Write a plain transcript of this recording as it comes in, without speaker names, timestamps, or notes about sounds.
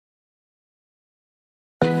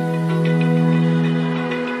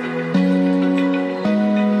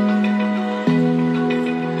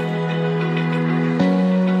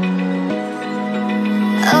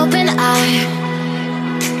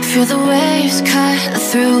cut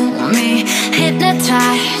through me,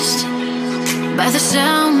 hypnotized by the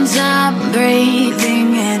sounds I'm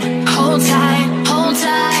breathing in. Hold tight,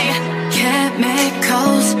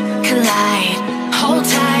 chemicals collide. Hold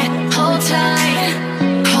tight, hold tight,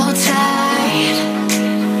 hold tight.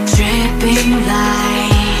 Dripping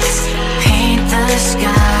lights paint the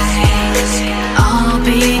skies, all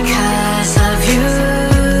because of you.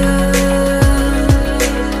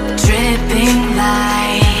 Dripping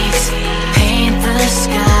lights paint the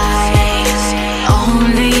skies,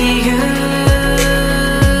 only you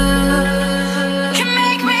can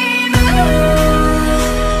make me move.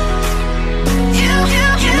 You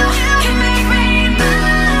can make me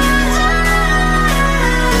move.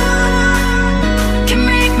 Can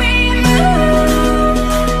make me move.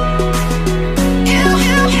 You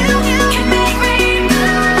can make me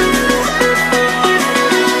move.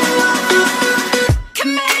 Can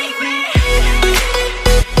make me.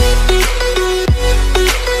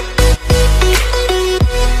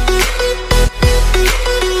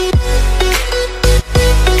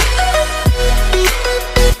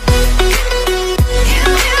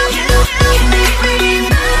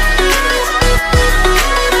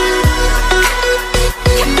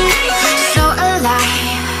 So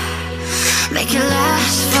alive, make it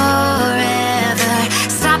last forever.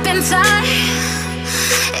 Stop in time,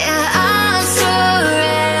 yeah, I'll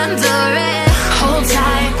surrender it. Hold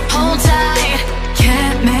tight,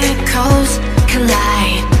 chemicals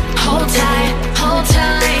collide. Hold tight, hold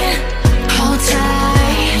tight, hold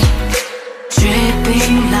tight.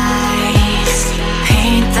 Dripping lights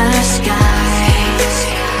paint the skies,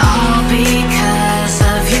 all because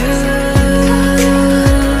of you.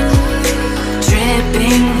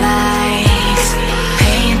 Dripping lights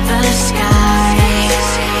paint the skies,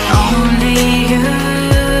 only you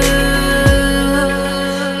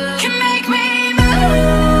can make me move.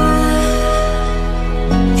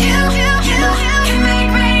 You can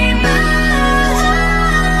make me move.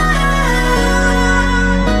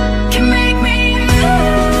 Can make me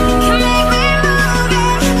move. Can make me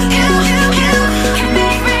move. You can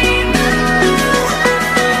make me move.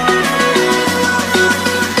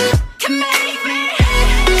 Can make me.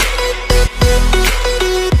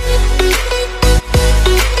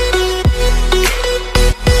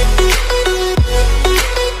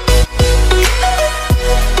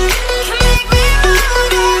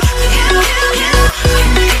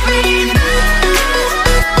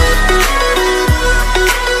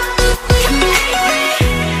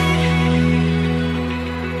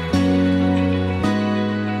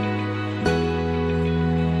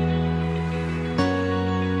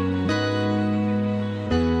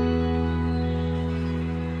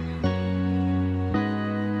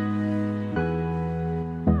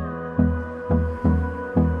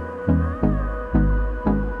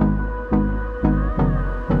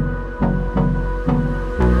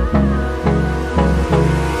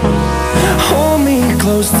 Hold me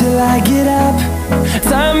close till I get up.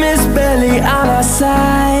 Time is barely on our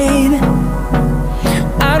side.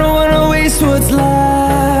 I don't wanna waste what's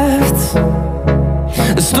left.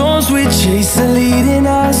 The storms we chase are leading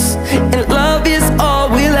us, and love is all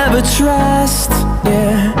we'll ever trust.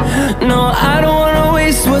 Yeah, no, I don't wanna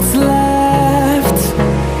waste what's left.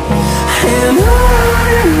 And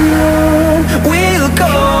on we'll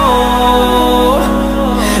go,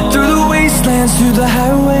 through the wastelands, through the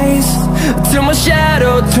highways, till my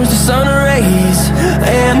shadow turns to sun rays.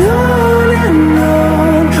 And on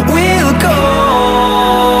we'll go,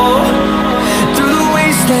 through the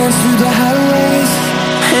wastelands, through the highways,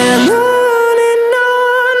 and on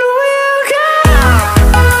we'll go.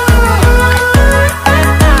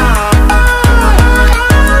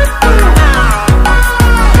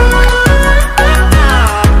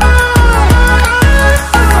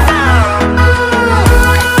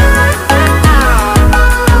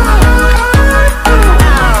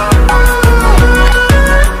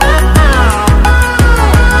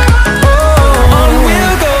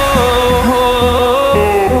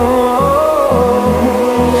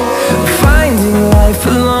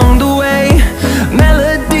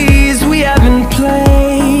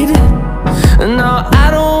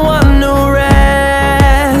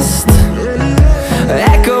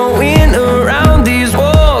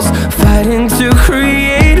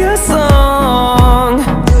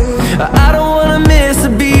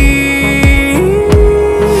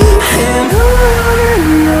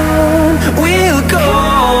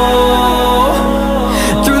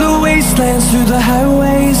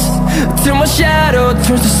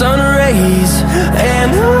 Turns to sun rays,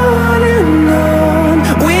 and on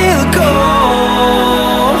we'll go,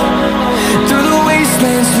 through the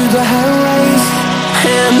wastelands, through the highways,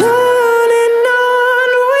 and on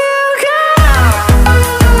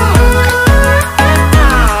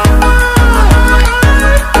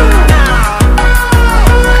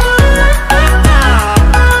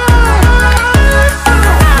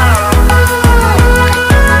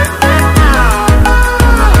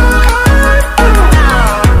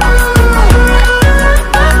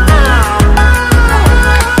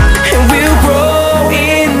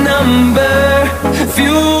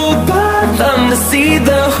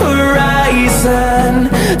sun,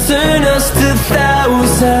 turn us to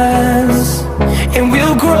thousands.